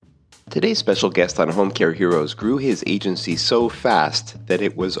Today's special guest on Home Care Heroes grew his agency so fast that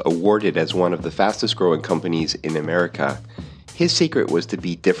it was awarded as one of the fastest growing companies in America. His secret was to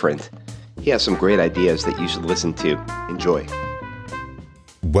be different. He has some great ideas that you should listen to. Enjoy.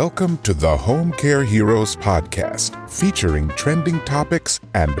 Welcome to the Home Care Heroes podcast, featuring trending topics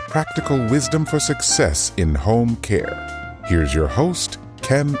and practical wisdom for success in home care. Here's your host,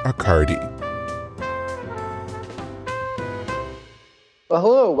 Ken Accardi. Well,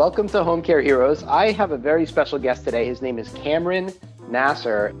 hello, welcome to Home Care Heroes. I have a very special guest today. His name is Cameron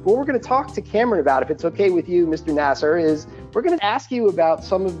Nasser. What we're going to talk to Cameron about, if it's okay with you, Mr. Nasser, is we're going to ask you about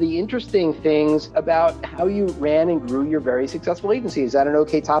some of the interesting things about how you ran and grew your very successful agency. Is that an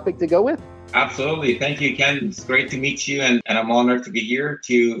okay topic to go with? Absolutely. Thank you, Ken. It's great to meet you, and I'm honored to be here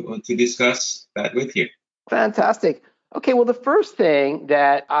to discuss that with you. Fantastic. Okay, well, the first thing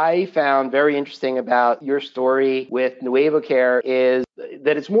that I found very interesting about your story with NuevaCare is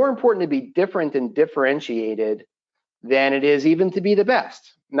that it's more important to be different and differentiated than it is even to be the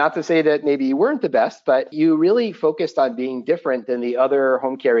best. Not to say that maybe you weren't the best, but you really focused on being different than the other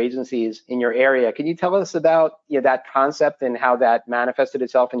home care agencies in your area. Can you tell us about that concept and how that manifested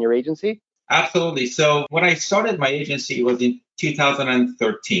itself in your agency? Absolutely. So when I started my agency, it was in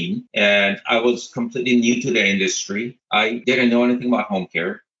 2013, and I was completely new to the industry. I didn't know anything about home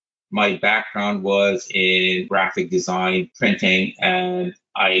care. My background was in graphic design, printing, and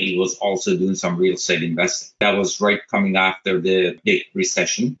I was also doing some real estate investing. That was right coming after the big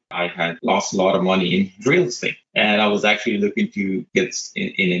recession. I had lost a lot of money in real estate, and I was actually looking to get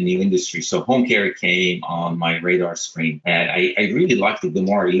in a new industry. So home care came on my radar screen, and I really liked it. The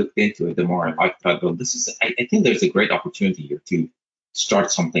more I looked into it, the more I liked it. Well, I think there's a great opportunity here to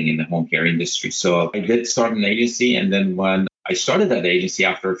start something in the home care industry. So I did start an agency, and then when I started that agency,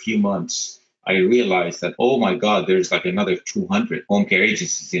 after a few months, I realized that, oh my God, there's like another 200 home care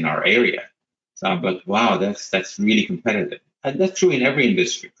agencies in our area. So I'm like, wow, that's really competitive. And that's true in every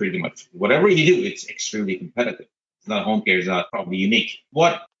industry, pretty much. Whatever you do, it's extremely competitive. It's not home care is not probably unique.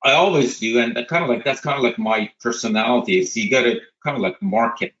 What I always do, and that's kind of like my personality, is you got to kind of like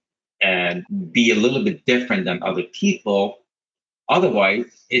market and be a little bit different than other people. Otherwise,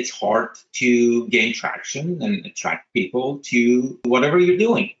 it's hard to gain traction and attract people to whatever you're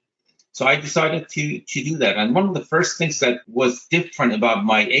doing. So I decided to do that. And one of the first things that was different about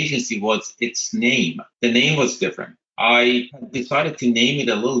my agency was its name. The name was different. I decided to name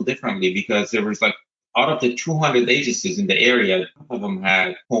it a little differently because there was like, out of the 200 agencies in the area, half of them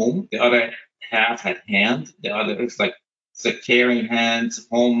had home, the other half had hand, the other was like caring hands,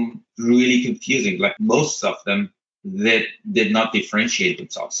 home, really confusing. Like most of them that did not differentiate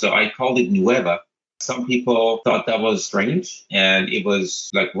themselves. So I called it Nueva. Some people thought that was strange, and it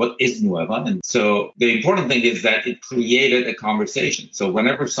was like, what is Nueva? And so the important thing is that it created a conversation. So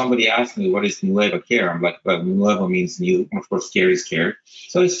whenever somebody asks me, what is Nueva Care? I'm like, well, Nueva means new. Of course, care is care.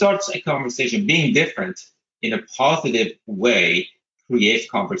 So it starts a conversation. Being different in a positive way creates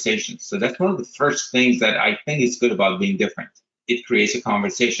conversations. So that's one of the first things that I think is good about being different. It creates a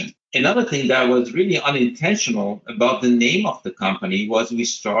conversation. Another thing that was really unintentional about the name of the company was we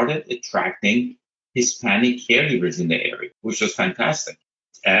started attracting Hispanic caregivers in the area, which was fantastic.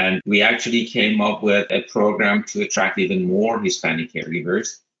 And we actually came up with a program to attract even more Hispanic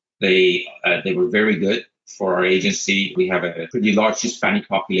caregivers. They were very good for our agency. We have a pretty large Hispanic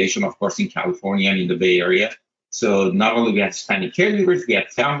population, of course, in California and in the Bay Area. So not only we had Hispanic caregivers, we had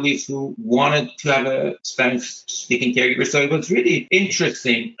families who wanted to have a Spanish-speaking caregiver. So it was really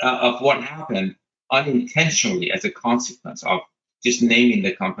interesting of what happened unintentionally as a consequence of just naming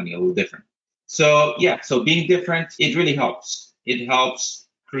the company a little different. So being different, it really helps. It helps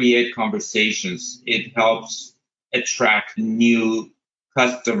create conversations. It helps attract new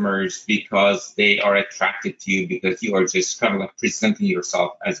customers because they are attracted to you because you are just kind of like presenting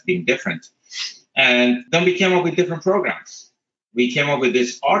yourself as being different. And then we came up with different programs. We came up with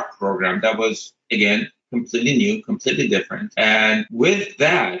this art program that was, again, completely new, completely different. And with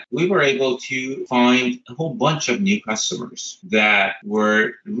that, we were able to find a whole bunch of new customers that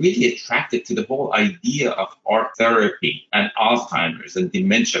were really attracted to the whole idea of art therapy and Alzheimer's and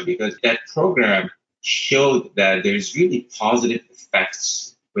dementia, because that program showed that there's really positive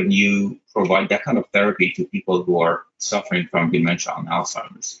effects when you provide that kind of therapy to people who are suffering from dementia and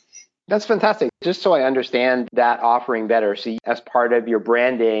Alzheimer's. That's fantastic. Just so I understand that offering better. So as part of your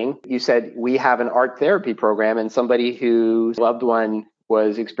branding, you said we have an art therapy program, and somebody whose loved one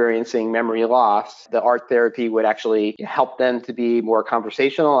was experiencing memory loss, the art therapy would actually help them to be more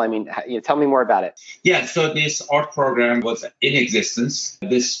conversational. I mean, tell me more about it. Yeah, so this art program was in existence.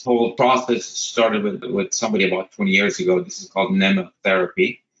 This whole process started with somebody about 20 years ago. This is called NEMA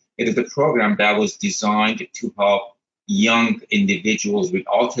therapy. It is a program that was designed to help young individuals with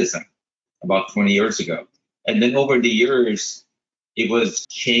autism about 20 years ago. And then over the years, it was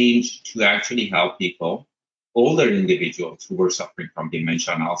changed to actually help people, older individuals who were suffering from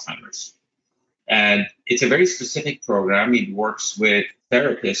dementia and Alzheimer's. And it's a very specific program. It works with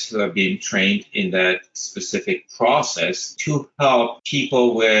therapists who have been trained in that specific process to help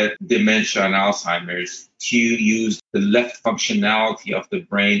people with dementia and Alzheimer's to use the left functionality of the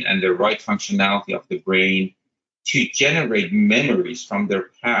brain and the right functionality of the brain to generate memories from their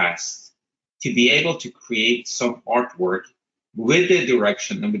past, to be able to create some artwork with the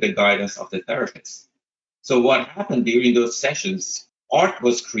direction and with the guidance of the therapist. So what happened during those sessions, art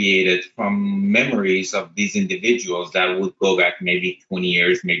was created from memories of these individuals that would go back maybe 20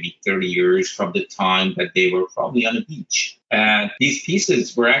 years, maybe 30 years from the time that they were probably on a beach. And these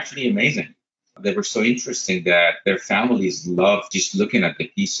pieces were actually amazing. They were so interesting that their families loved just looking at the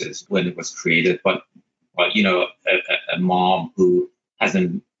pieces when it was created. But a mom who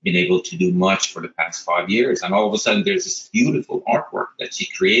hasn't been able to do much for the past 5 years. And all of a sudden, there's this beautiful artwork that she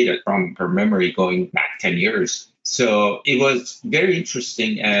created from her memory going back 10 years. So it was very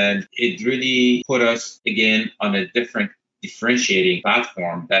interesting, and it really put us again on a differentiating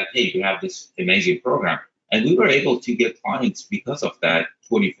platform that, hey, we have this amazing program. And we were able to get clients because of that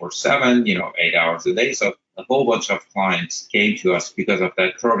 24/7, 8 hours a day. So a whole bunch of clients came to us because of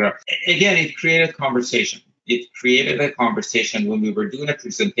that program. Again, it created conversation. It created a conversation when we were doing a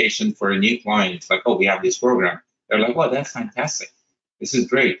presentation for a new client. It's like, oh, we have this program. They're like, well, that's fantastic. This is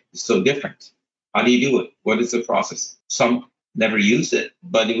great. It's so different. How do you do it? What is the process? Some never use it,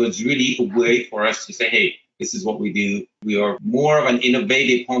 but it was really a way for us to say, hey, this is what we do. We are more of an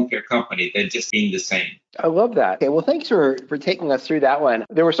innovative home care company than just being the same. I love that. Okay, well, thanks for taking us through that one.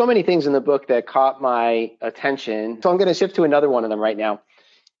 There were so many things in the book that caught my attention. So I'm going to shift to another one of them right now.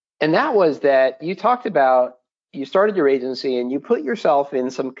 And that was that you talked about, you started your agency and you put yourself in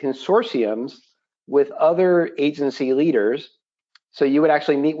some consortiums with other agency leaders. So you would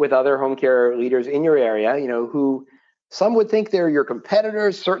actually meet with other home care leaders in your area, who some would think they're your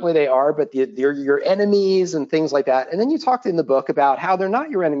competitors. Certainly they are, but they're your enemies and things like that. And then you talked in the book about how they're not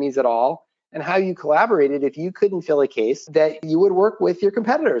your enemies at all and how you collaborated if you couldn't fill a case that you would work with your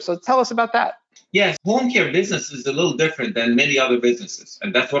competitors. So tell us about that. Yes, home care business is a little different than many other businesses.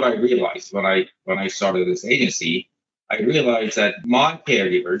 And that's what I realized when I started this agency. I realized that my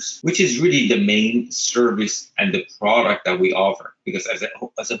caregivers, which is really the main service and the product that we offer, because as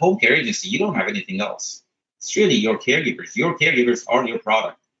a home care agency, you don't have anything else. It's really your caregivers. Your caregivers are your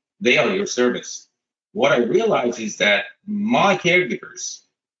product. They are your service. What I realized is that my caregivers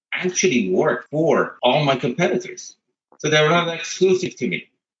actually work for all my competitors. So they're not exclusive to me.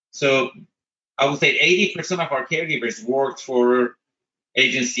 So I would say 80% of our caregivers worked for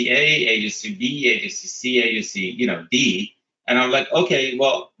agency A, agency B, agency C, agency, D. And I'm like, okay,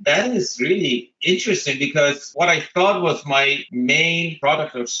 well, that is really interesting because what I thought was my main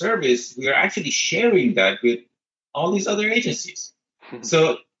product or service, we are actually sharing that with all these other agencies.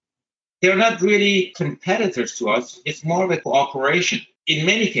 So they're not really competitors to us. It's more of a cooperation. In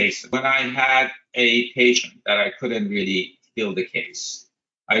many cases, when I had a patient that I couldn't really fill the case,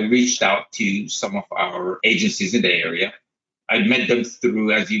 I reached out to some of our agencies in the area. I met them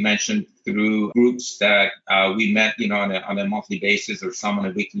through, as you mentioned, through groups that we met, on a monthly basis or some on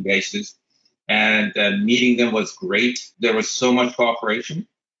a weekly basis. And meeting them was great. There was so much cooperation.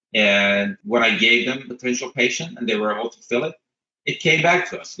 And when I gave them a potential patient and they were able to fill it, it came back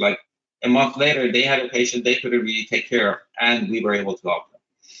to us. Like a month later, they had a patient they couldn't really take care of, and we were able to help them.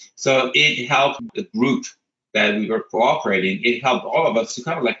 So it helped the group that we were cooperating. It helped all of us to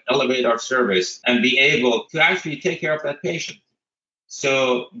kind of like elevate our service and be able to actually take care of that patient.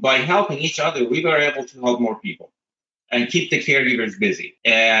 So by helping each other, we were able to help more people and keep the caregivers busy.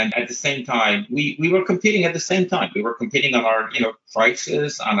 And at the same time, we were competing at the same time. We were competing on our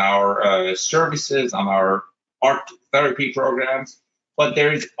prices, on our services, on our art therapy programs. But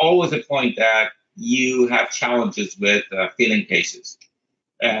there is always a point that you have challenges with filling cases.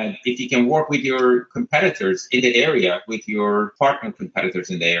 And if you can work with your competitors in the area, with your partner competitors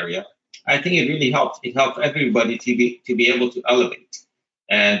in the area, I think it really helps. It helps everybody to be able to elevate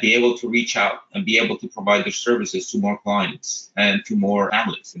and be able to reach out and be able to provide their services to more clients and to more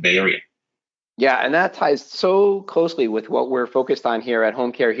families in the area. Yeah, and that ties so closely with what we're focused on here at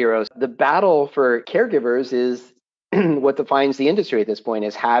Home Care Heroes. The battle for caregivers is what defines the industry at this point,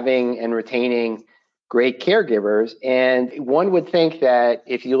 is having and retaining great caregivers. And one would think that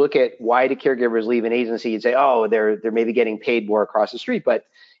if you look at why do caregivers leave an agency, you'd say, oh, they're maybe getting paid more across the street. But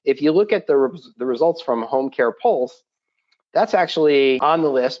if you look at the results from Home Care Pulse, That's actually on the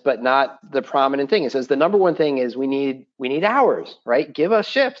list, but not the prominent thing. It says the number one thing is we need hours, right? Give us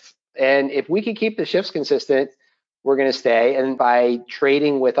shifts. And if we can keep the shifts consistent, we're going to stay. And by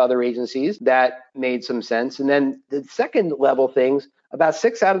trading with other agencies, that made some sense. And then the second level things, about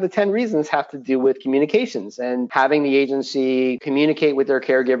 6 out of the 10 reasons have to do with communications and having the agency communicate with their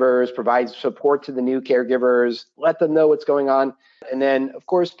caregivers, provide support to the new caregivers, let them know what's going on. And then, of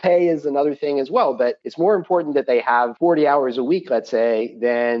course, pay is another thing as well. But it's more important that they have 40 hours a week, let's say,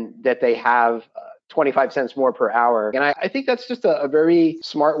 than that they have 25 cents more per hour. And I think that's just a very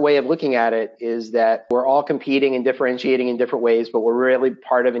smart way of looking at it, is that we're all competing and differentiating in different ways, but we're really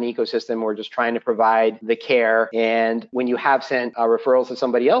part of an ecosystem. We're just trying to provide the care. And when you have sent referrals to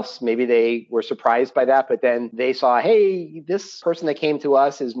somebody else, maybe they were surprised by that, but then they saw, hey, this person that came to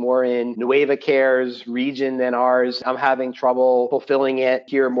us is more in Nueva Care's region than ours. I'm having trouble fulfilling it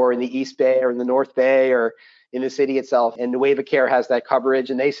here more in the East Bay or in the North Bay or in the city itself. And Nueva Care has that coverage,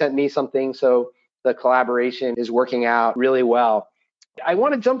 and they sent me something. So the collaboration is working out really well. I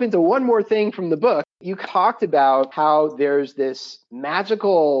want to jump into one more thing from the book. You talked about how there's this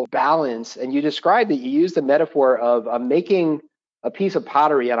magical balance, and you described it. You used the metaphor of making a piece of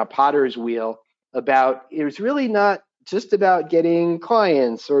pottery on a potter's wheel. About it was really not just about getting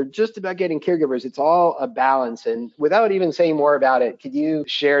clients or just about getting caregivers. It's all a balance. And without even saying more about it, could you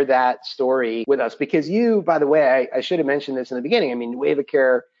share that story with us? Because you, by the way, I should have mentioned this in the beginning. I mean, Nueva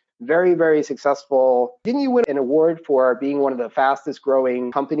Care, very, very successful. Didn't you win an award for being one of the fastest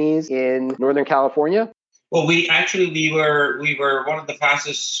growing companies in Northern California? Well, we were one of the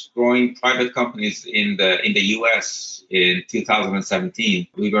fastest growing private companies in the US in 2017.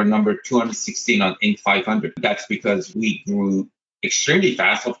 We were number 216 on Inc. 500. That's because we grew extremely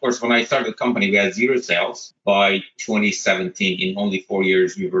fast. Of course, when I started the company, we had zero sales. By 2017, in only 4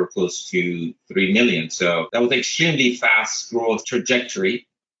 years, we were close to 3 million. So that was extremely fast growth trajectory.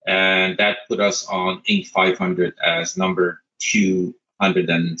 And that put us on Inc. 500 as number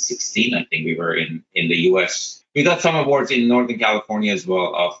 216. I think we were in the US. We got some awards in Northern California as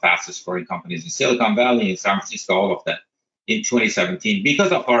well of fastest growing companies in Silicon Valley, in San Francisco, all of that in 2017,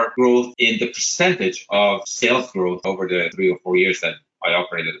 because of our growth in the percentage of sales growth over the 3 or 4 years that I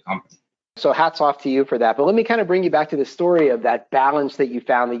operated the company. So hats off to you for that. But let me kind of bring you back to the story of that balance that you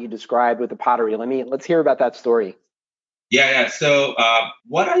found that you described with the pottery. Let's hear about that story. Yeah. So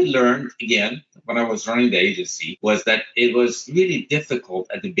what I learned, again, when I was running the agency, was that it was really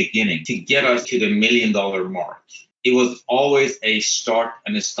difficult at the beginning to get us to the $1 million mark. It was always a start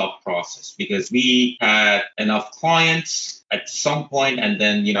and a stop process, because we had enough clients at some point, and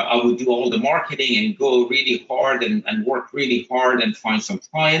then, I would do all the marketing and go really hard and work really hard and find some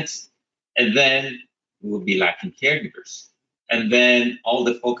clients. And then we would be lacking caregivers. And then all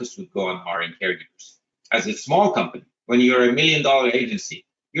the focus would go on hiring caregivers. As a small company, when you're a $1 million agency,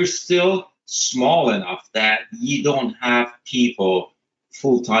 you're still small enough that you don't have people,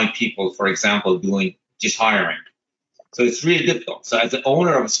 full-time people, for example, doing just hiring. So it's really difficult. So as the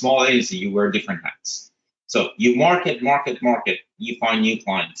owner of a small agency, you wear different hats. So you market, you find new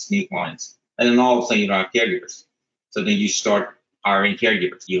clients, and then all of a sudden you don't have caregivers. So then you start hiring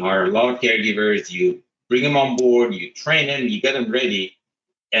caregivers. You hire a lot of caregivers, you bring them on board, you train them, you get them ready.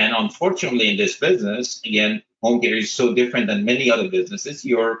 And unfortunately, in this business, again, home care is so different than many other businesses.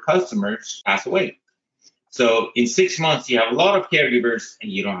 Your customers pass away. So in 6 months, you have a lot of caregivers and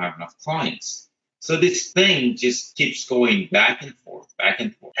you don't have enough clients. So this thing just keeps going back and forth.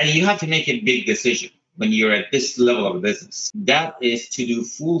 And you have to make a big decision when you're at this level of a business. That is to do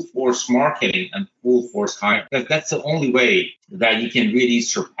full force marketing and full force hiring. Because that's the only way that you can really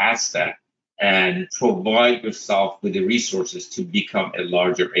surpass that and provide yourself with the resources to become a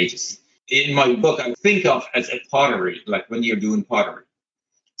larger agency. In my book, I think of as a pottery, like when you're doing pottery.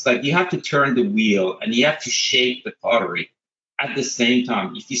 It's like you have to turn the wheel and you have to shape the pottery at the same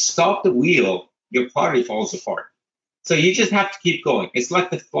time. If you stop the wheel, your pottery falls apart. So you just have to keep going. It's like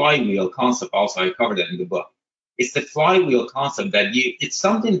the flywheel concept. Also, I covered it in the book. It's the flywheel concept that it's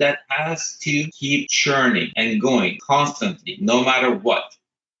something that has to keep churning and going constantly, no matter what.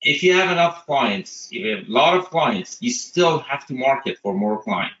 If you have enough clients, if you have a lot of clients, you still have to market for more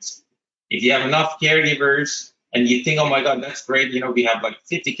clients. If you have enough caregivers and you think, oh my God, that's great, we have like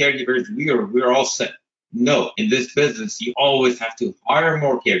 50 caregivers, we're all set. No, in this business, you always have to hire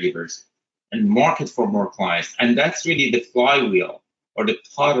more caregivers and market for more clients. And that's really the flywheel or the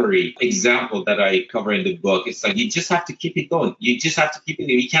pottery example that I cover in the book. It's like you just have to keep it going. You just have to keep it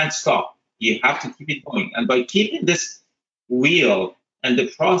going. You can't stop. You have to keep it going. And by keeping this wheel and the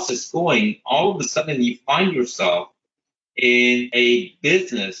process going, all of a sudden you find yourself in a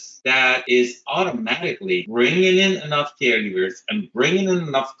business that is automatically bringing in enough caregivers and bringing in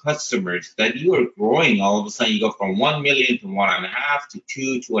enough customers that you are growing. All of a sudden, you go from 1 million to 1.5 to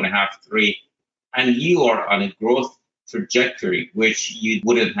 2, 2.5, 3, and you are on a growth trajectory which you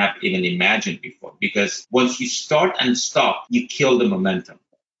wouldn't have even imagined before. Because once you start and stop, you kill the momentum.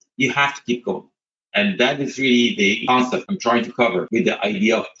 You have to keep going. And that is really the concept I'm trying to cover with the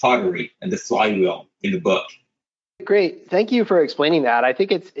idea of pottery and the flywheel in the book. Great. Thank you for explaining that. I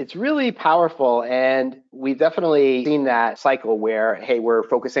think it's really powerful. And we've definitely seen that cycle where, hey, we're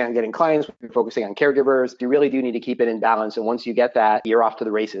focusing on getting clients, we're focusing on caregivers. You really do need to keep it in balance. And once you get that, you're off to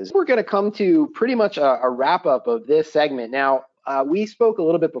the races. We're going to come to pretty much a wrap up of this segment. Now, we spoke a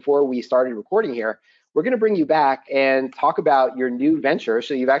little bit before we started recording here. We're going to bring you back and talk about your new venture.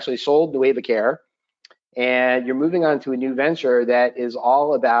 So you've actually sold Nueva Care, and you're moving on to a new venture that is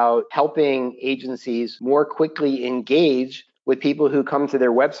all about helping agencies more quickly engage with people who come to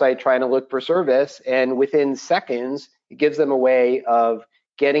their website trying to look for service. And within seconds, it gives them a way of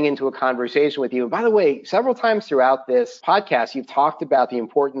getting into a conversation with you. And by the way, several times throughout this podcast, you've talked about the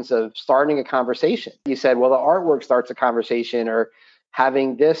importance of starting a conversation. You said, well, the artwork starts a conversation, or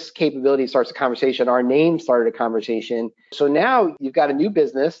having this capability starts a conversation. Our name started a conversation. So now you've got a new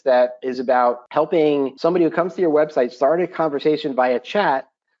business that is about helping somebody who comes to your website start a conversation via chat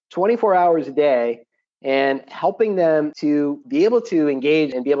 24 hours a day, and helping them to be able to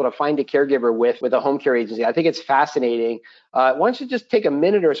engage and be able to find a caregiver with a home care agency. I think it's fascinating. Why don't you just take a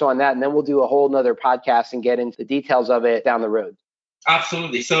minute or so on that, and then we'll do a whole nother podcast and get into the details of it down the road.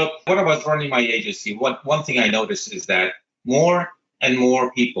 Absolutely. So when I was running my agency, one thing I noticed is that more and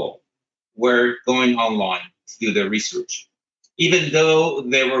more people were going online to do their research, even though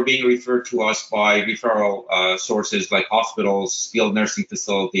they were being referred to us by referral sources like hospitals, skilled nursing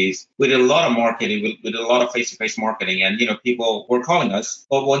facilities. We did a lot of marketing, we did a lot of face-to-face marketing, and people were calling us.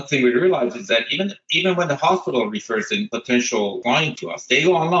 But one thing we realized is that even when the hospital refers a potential client to us, they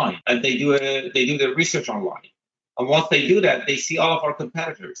go online and they do their research online. And once they do that, they see all of our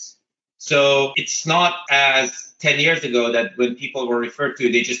competitors. So it's not as 10 years ago that when people were referred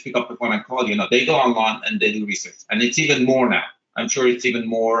to, they just pick up the phone and call you. No, they go online and they do research. And it's even more now. I'm sure it's even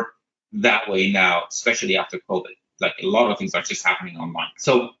more that way now, especially after COVID. Like a lot of things are just happening online.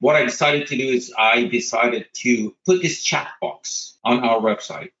 So what I decided to do is I decided to put this chat box on our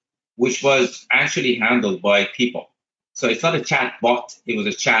website, which was actually handled by people. So it's not a chat bot. It was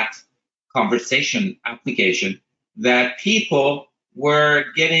a chat conversation application that people were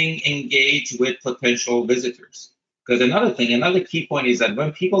getting engaged with potential visitors. Because another key point is that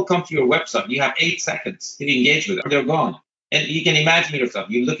when people come to your website, you have 8 seconds to engage with them. They're gone. And you can imagine yourself,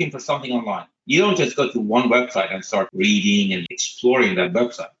 you're looking for something online. You don't just go to one website and start reading and exploring that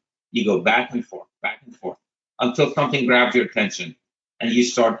website. You go back and forth, until something grabs your attention and you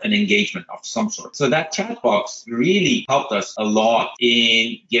start an engagement of some sort. So that chat box really helped us a lot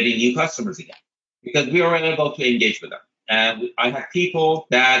in getting new customers again, because we were able to engage with them. And I had people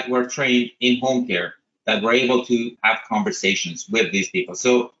that were trained in home care that were able to have conversations with these people.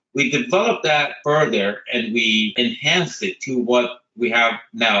 So we developed that further and we enhanced it to what we have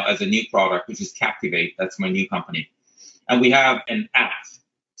now as a new product, which is Captivate. That's my new company. And we have an app.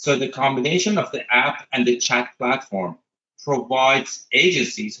 So the combination of the app and the chat platform provides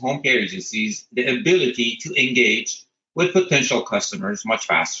agencies, home care agencies, the ability to engage with potential customers much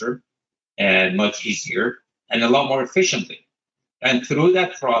faster and much easier and a lot more efficiently. And through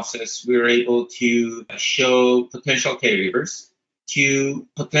that process, we were able to show potential caregivers to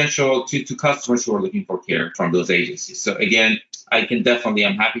customers who are looking for care from those agencies. So again, I'm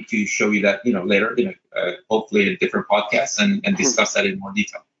happy to show you that, later, hopefully in different podcasts and discuss that in more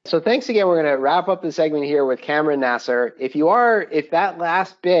detail. So thanks again. We're going to wrap up the segment here with Cameron Nasser. If that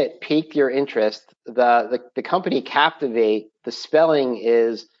last bit piqued your interest, the company Captivate, the spelling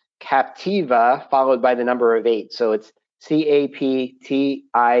is Captiva followed by the number of 8. So it's CAPTIVA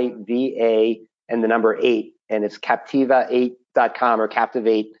and the number 8, and it's Captiva8.com or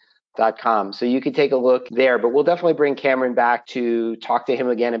Captivate.com. So you can take a look there, but we'll definitely bring Cameron back to talk to him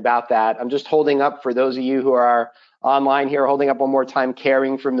again about that. I'm just holding up, for those of you who are online here, holding up one more time,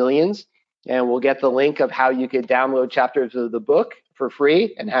 Caring for Millions, and we'll get the link of how you could download chapters of the book for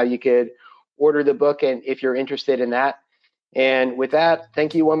free and how you could order the book, and if you're interested in that. And with that,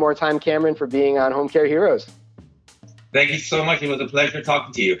 thank you one more time, Cameron, for being on Home Care Heroes. Thank you so much. It was a pleasure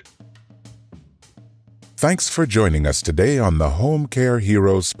talking to you. Thanks for joining us today on the Home Care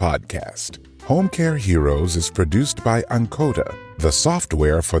Heroes podcast. Home Care Heroes is produced by Ancoda, the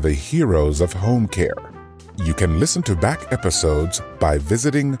software for the heroes of home care. You can listen to back episodes by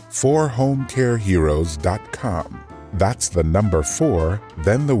visiting forhomecareheroes.com. That's the number 4,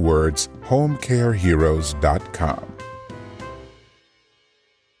 then the words homecareheroes.com.